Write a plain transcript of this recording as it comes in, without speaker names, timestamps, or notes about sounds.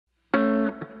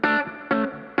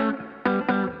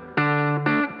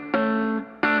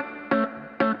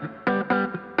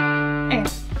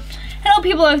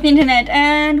Hello people of the internet,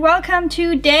 and welcome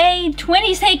to day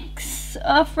 26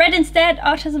 of Red Instead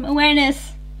Autism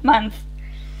Awareness Month.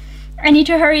 I need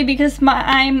to hurry because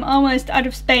I'm almost out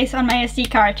of space on my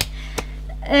SD card.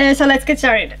 So let's get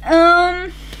started.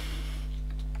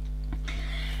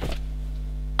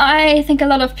 I think a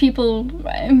lot of people...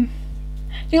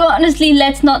 honestly,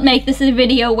 let's not make this a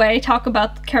video where I talk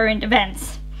about current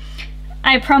events.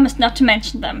 I promise not to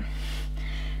mention them.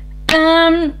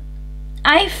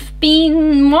 I've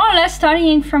been more or less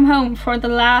studying from home for the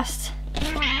last...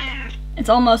 It's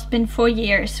almost been 4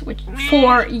 years, which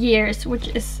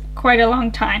is quite a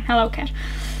long time. Hello, cat.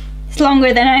 It's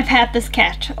longer than I've had this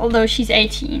cat, although she's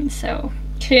 18, so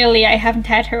clearly I haven't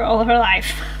had her all of her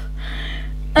life.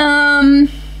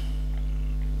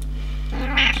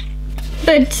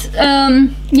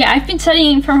 Yeah, I've been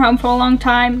studying from home for a long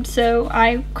time, so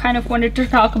I kind of wanted to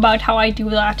talk about how I do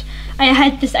that. I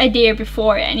had this idea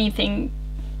before anything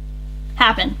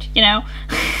happened, you know.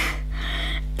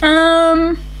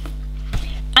 And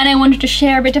I wanted to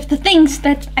share a bit of the things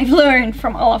that I've learned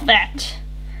from all of that.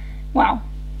 Wow.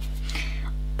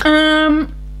 So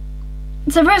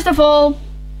first of all,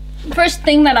 first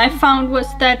thing that I found was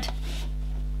that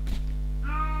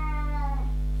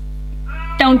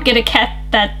don't get a cat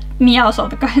that meows all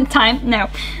the time. No.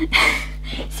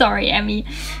 Sorry, Emmy.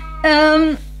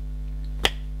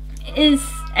 Is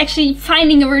actually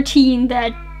finding a routine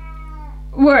that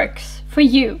works for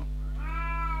you.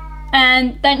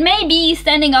 And that may be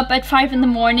standing up at 5 in the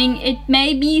morning, it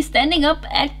may be standing up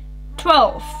at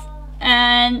 12,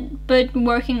 but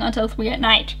working until 3 at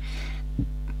night.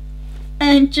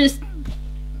 And just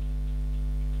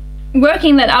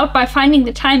working that out by finding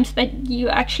the times that you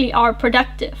actually are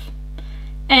productive.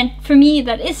 And for me,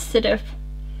 that is sort of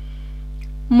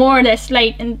more or less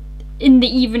late in the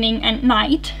evening and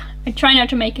night. I try not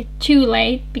to make it too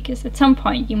late because at some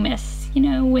point you mess, you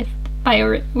know, with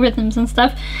biorhythms and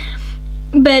stuff.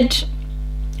 But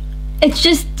it's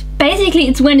just basically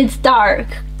it's when it's dark.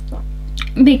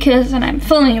 Because, and I'm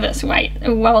filming this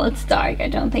while it's dark. I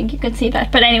don't think you can see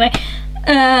that, but anyway,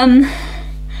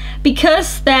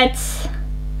 because that's,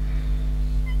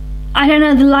 I don't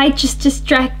know, the light just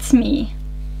distracts me.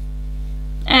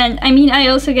 And I mean, I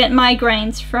also get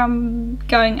migraines from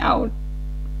going out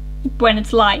when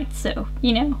it's light, so,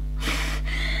 you know.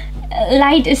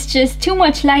 Light is just, too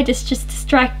much light is just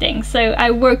distracting, so I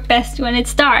work best when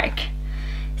it's dark.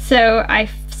 So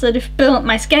I've sort of built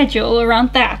my schedule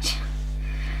around that.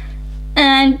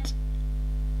 And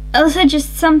also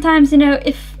just sometimes, you know,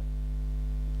 if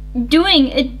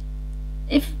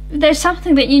there's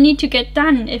something that you need to get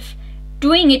done, if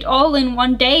doing it all in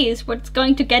one day is what's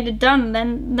going to get it done,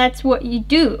 then that's what you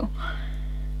do.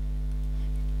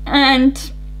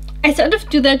 And I sort of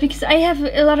do that because I have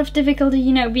a lot of difficulty,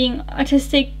 you know, being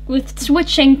autistic with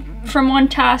switching from one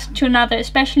task to another,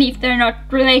 especially if they're not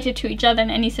related to each other in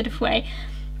any sort of way.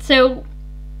 So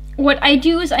what I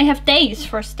do is I have days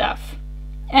for stuff.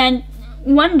 And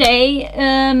one day,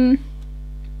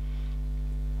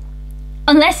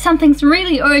 unless something's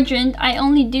really urgent, I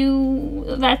only do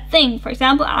that thing. For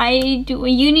example, I do a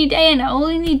uni day and I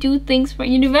only do things for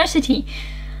university.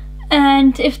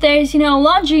 And if there's, you know,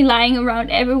 laundry lying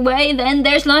around everywhere, then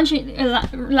there's laundry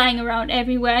lying around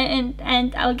everywhere,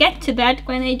 and I'll get to that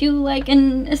when I do like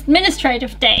an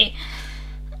administrative day.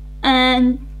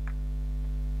 And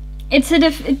it's sort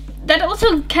of, that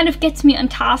also kind of gets me on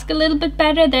task a little bit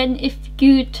better than if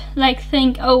you'd like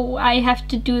think, oh, I have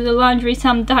to do the laundry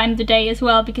sometime today as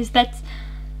well, because that's,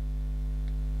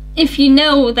 if you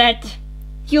know that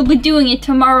you'll be doing it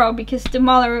tomorrow, because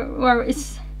tomorrow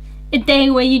is a day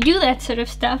where you do that sort of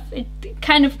stuff, it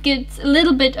kind of gets a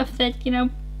little bit of that, you know,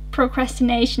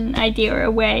 procrastination idea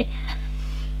away.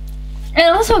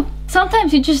 And also,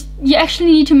 sometimes you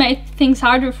actually need to make things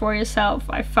harder for yourself.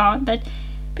 I found that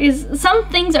because some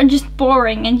things are just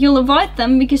boring and you'll avoid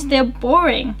them because they're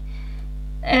boring.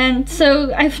 And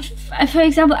so for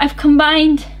example, I've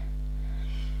combined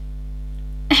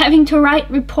having to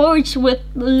write reports with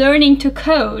learning to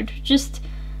code, just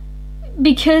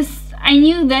because I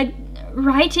knew that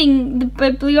writing the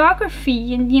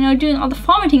bibliography and, you know, doing all the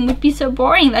formatting would be so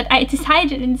boring that I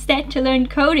decided instead to learn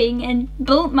coding and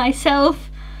build myself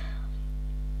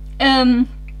a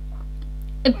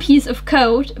piece of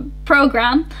code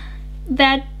program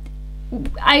that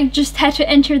I just had to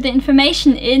enter the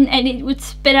information in and it would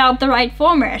spit out the right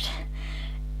format.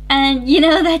 And, you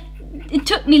know, that it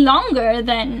took me longer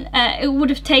than it would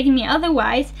have taken me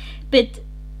otherwise, but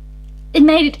it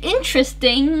made it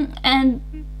interesting, and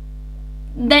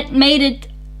that made it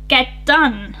get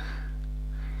done.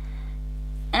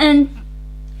 And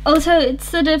also it's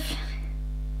sort of,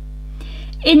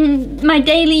 in my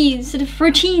daily sort of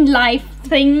routine life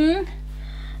thing,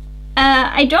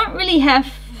 I don't really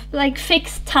have like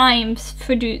fixed times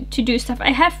to do stuff.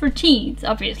 I have routines,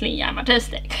 obviously. I'm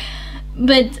autistic,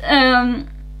 but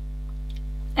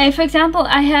for example,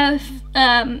 I have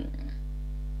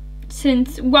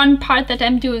since one part that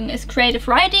I'm doing is creative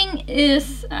writing,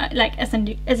 is like as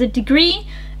a degree,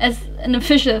 as an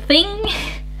official thing,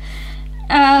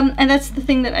 and that's the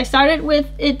thing that I started with.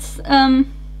 It's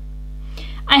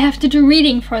I have to do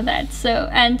reading for that, so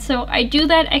I do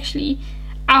that actually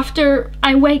after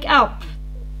I wake up,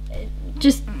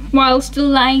 just while still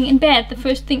lying in bed. The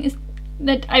first thing is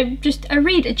that I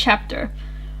read a chapter.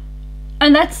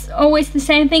 And that's always the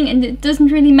same thing, and it doesn't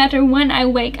really matter when I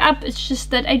wake up. It's just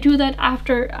that I do that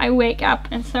after I wake up,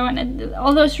 and so on. And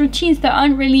all those routines that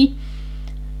aren't really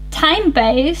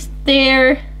time-based,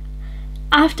 they're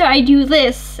after I do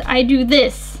this,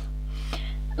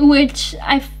 which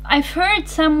I've heard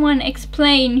someone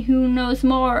explain who knows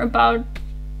more about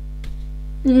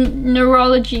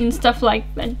neurology and stuff like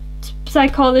that,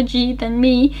 psychology, than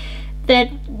me, that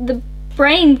the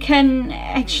brain can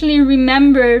actually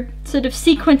remember sort of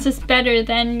sequences better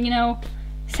than, you know,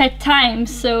 set times.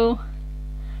 So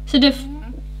sort of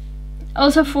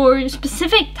also for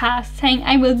specific tasks, saying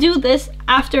I will do this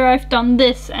after I've done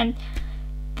this, and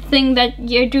the thing that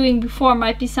you're doing before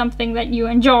might be something that you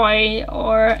enjoy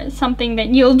or something that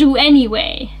you'll do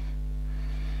anyway.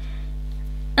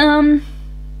 And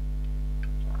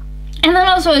then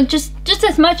also just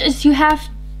as much as you have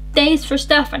days for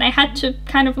stuff, and I had to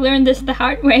kind of learn this the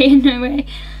hard way in a way,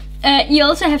 you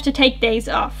also have to take days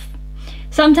off.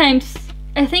 Sometimes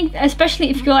I think, especially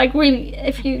if you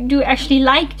if you do actually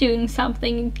like doing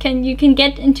something, you can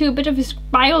get into a bit of a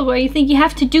spiral where you think you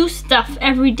have to do stuff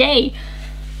every day,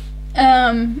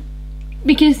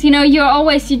 because, you know,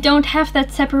 you don't have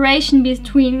that separation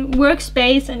between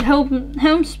workspace and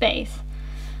home space.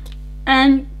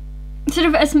 And sort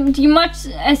of as much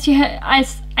as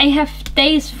I have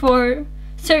days for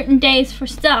certain days for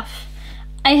stuff,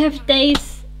 I have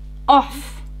days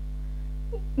off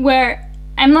where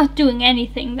I'm not doing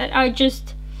anything, that are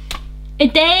just a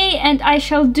day and I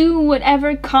shall do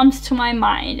whatever comes to my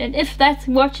mind. And if that's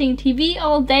watching TV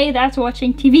all day, that's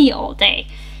watching TV all day.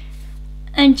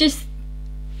 And just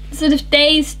sort of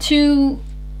days to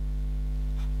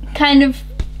kind of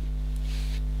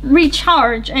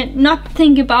recharge and not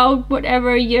think about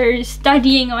whatever you're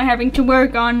studying or having to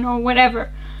work on or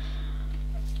whatever.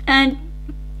 And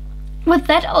with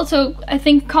that also, I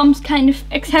think, comes kind of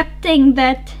accepting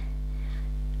that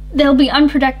there'll be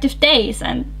unproductive days,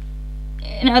 and,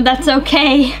 you know, that's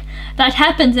okay. That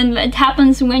happens, and it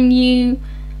happens when you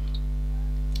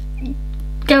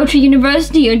go to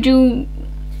university or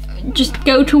just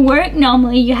go to work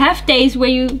normally. You have days where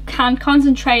you can't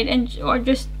concentrate, or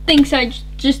just things are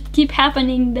just keep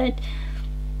happening that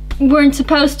weren't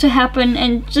supposed to happen,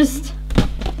 and just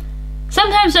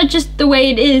sometimes that's just the way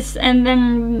it is, and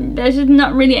then there's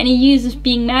not really any use of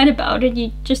being mad about it.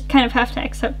 You just kind of have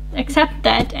to accept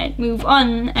that and move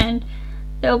on, and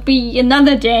there'll be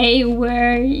another day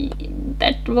where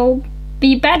that will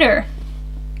be better.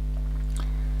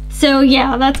 So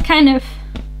yeah, that's kind of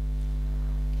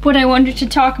what I wanted to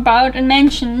talk about and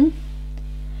mention.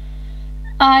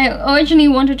 I originally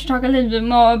wanted to talk a little bit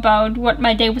more about what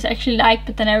my day was actually like,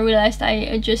 but then I realized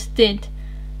I just did,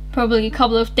 probably a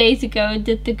couple of days ago,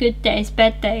 did the good days,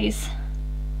 bad days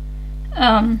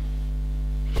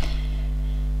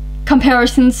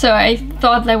comparison, so I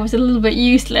thought that was a little bit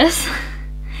useless.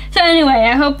 So anyway,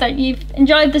 I hope that you've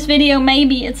enjoyed this video.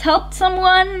 Maybe it's helped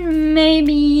someone,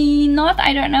 maybe not,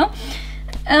 I don't know.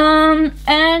 And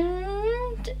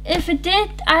if it did,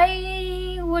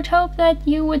 I would hope that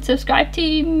you would subscribe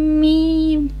to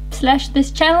me /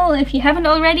 this channel if you haven't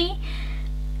already.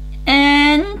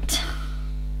 And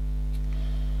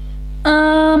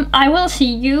I will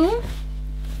see you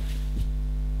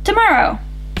tomorrow.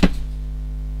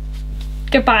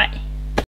 Goodbye.